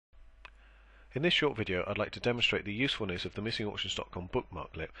In this short video, I'd like to demonstrate the usefulness of the missingauctions.com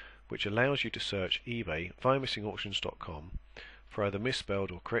bookmarklet, which allows you to search eBay via missingauctions.com for either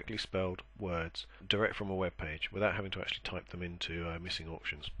misspelled or correctly spelled words direct from a web page without having to actually type them into Missing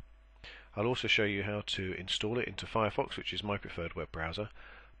Auctions. I'll also show you how to install it into Firefox, which is my preferred web browser,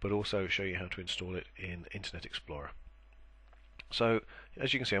 but also show you how to install it in Internet Explorer. So,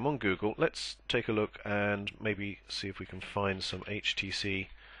 as you can see, I'm on Google. Let's take a look and maybe see if we can find some HTC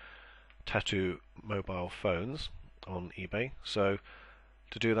tattoo mobile phones on eBay. So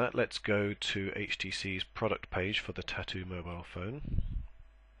to do that, let's go to HTC's product page for the tattoo mobile phone.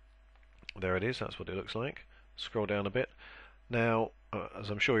 There it is, that's what it looks like. Scroll down a bit. Now, as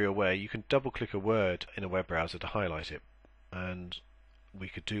I'm sure you're aware, you can double click a word in a web browser to highlight it, and we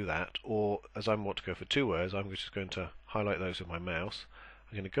could do that, or as I want to go for two words, I'm just going to highlight those with my mouse.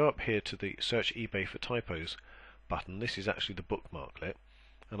 I'm going to go up here to the search eBay for typos button. This is actually the bookmarklet,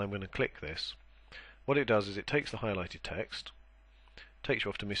 and I'm going to click this. What it does is it takes the highlighted text, takes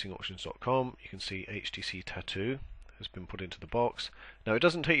you off to missingauctions.com. You can see HTC Tattoo has been put into the box. Now, it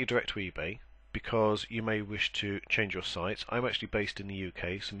doesn't take you direct to eBay because you may wish to change your sites. I'm actually based in the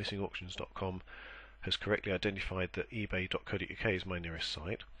UK, so missingauctions.com has correctly identified that ebay.co.uk is my nearest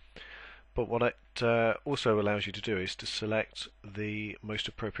site. But what it also allows you to do is to select the most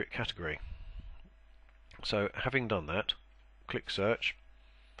appropriate category. So having done that, click search.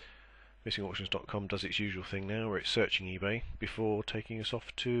 Missingauctions.com does its usual thing now, where it's searching eBay before taking us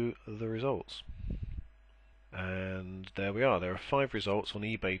off to the results. And there we are. There are 5 results on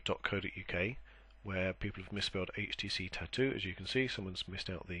ebay.co.uk where people have misspelled HTC Tattoo. As you can see, someone's missed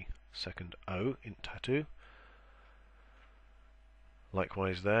out the second O in tattoo.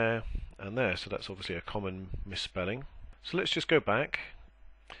 Likewise there and there, so that's obviously a common misspelling. So let's just go back.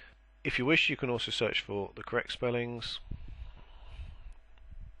 If you wish, you can also search for the correct spellings,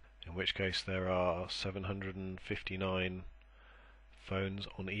 in which case there are 759 phones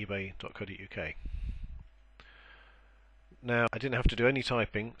on ebay.co.uk. Now, I didn't have to do any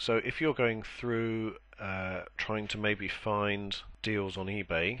typing, so if you're going through trying to maybe find deals on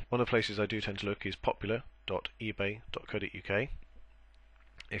eBay, one of the places I do tend to look is popular.ebay.co.uk.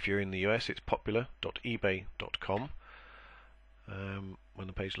 If you're in the US, it's popular.ebay.com. When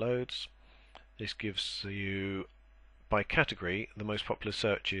the page loads, this gives you by category the most popular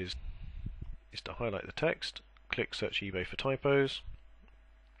searches. Is to highlight the text, click search eBay for typos.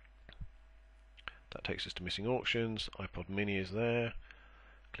 That takes us to Missing Auctions. iPod mini is there.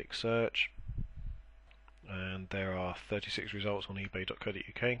 Click search, and there are 36 results on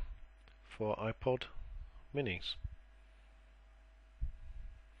ebay.co.uk for iPod minis.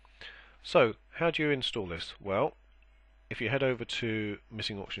 So, how do you install this? Well, if you head over to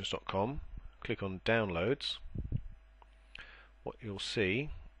missingauctions.com, click on Downloads, what you'll see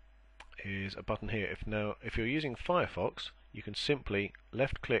is a button here. If you're using Firefox, you can simply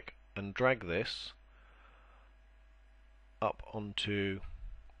left click and drag this up onto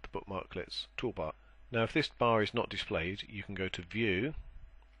the bookmarklets toolbar. Now, if this bar is not displayed, you can go to View,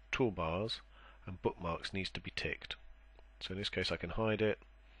 Toolbars, and Bookmarks needs to be ticked. So in this case I can hide it,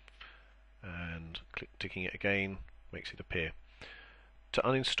 and ticking it again makes it appear. To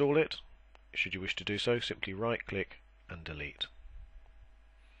uninstall it, should you wish to do so, simply right click and delete.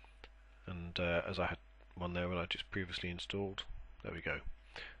 And as I had one there when I just previously installed, there we go.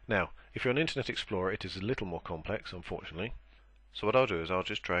 Now, if you're on Internet Explorer, it is a little more complex, unfortunately. So what I'll do is I'll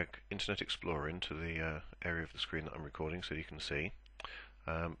just drag Internet Explorer into the area of the screen that I'm recording so you can see.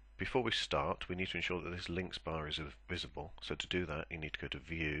 Before we start, we need to ensure that this links bar is visible. So to do that, you need to go to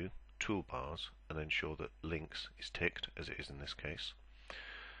View, Toolbars, and ensure that Links is ticked, as it is in this case.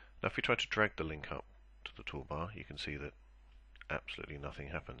 Now, if we try to drag the link up to the toolbar, you can see that absolutely nothing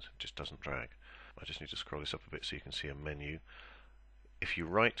happens. It just doesn't drag. I just need to scroll this up a bit so you can see a menu. If you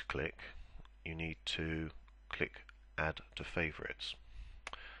right click, you need to click Add to Favorites.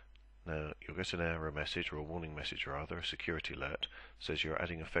 Now, you'll get an error message, or a warning message rather, a security alert, says you're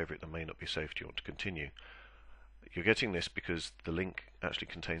adding a favorite that may not be safe. Do you want to continue? You're getting this because the link actually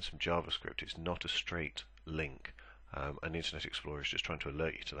contains some JavaScript. It's not a straight link, and Internet Explorer is just trying to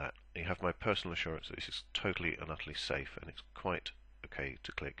alert you to that. You have my personal assurance that this is totally and utterly safe, and it's quite okay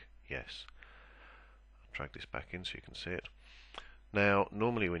to click yes. I'll drag this back in so you can see it. Now,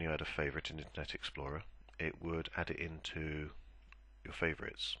 normally when you add a favorite in Internet Explorer, it would add it into your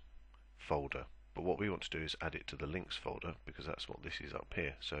favorites folder. But what we want to do is add it to the links folder, because that's what this is up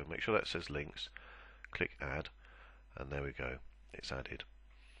here. So make sure that says links, click add, and there we go, it's added.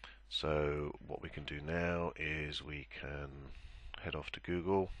 So what we can do now is we can head off to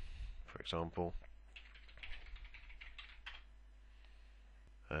Google, for example,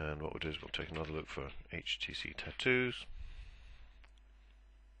 And what we'll do is we'll take another look for HTC tattoos.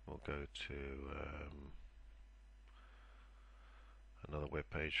 We'll go to another web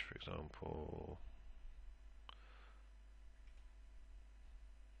page, for example.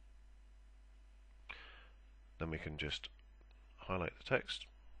 Then we can just highlight the text,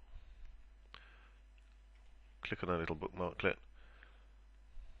 click on our little bookmarklet,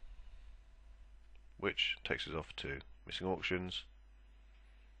 which takes us off to missing auctions.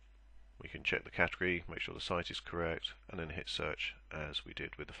 We can check the category, make sure the site is correct, and then hit search as we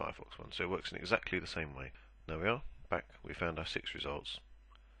did with the Firefox one. So it works in exactly the same way. There we are, back. We found our 6 results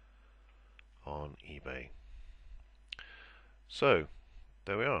on eBay. So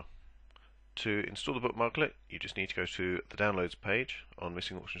there we are. To install the bookmarklet, you just need to go to the downloads page on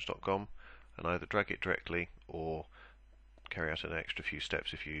missingauctions.com and either drag it directly or carry out an extra few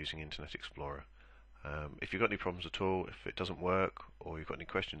steps if you're using Internet Explorer. If you've got any problems at all, if it doesn't work, or you've got any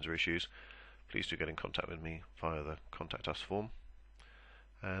questions or issues, please do get in contact with me via the Contact Us form.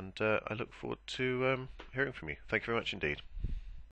 And I look forward to hearing from you. Thank you very much indeed.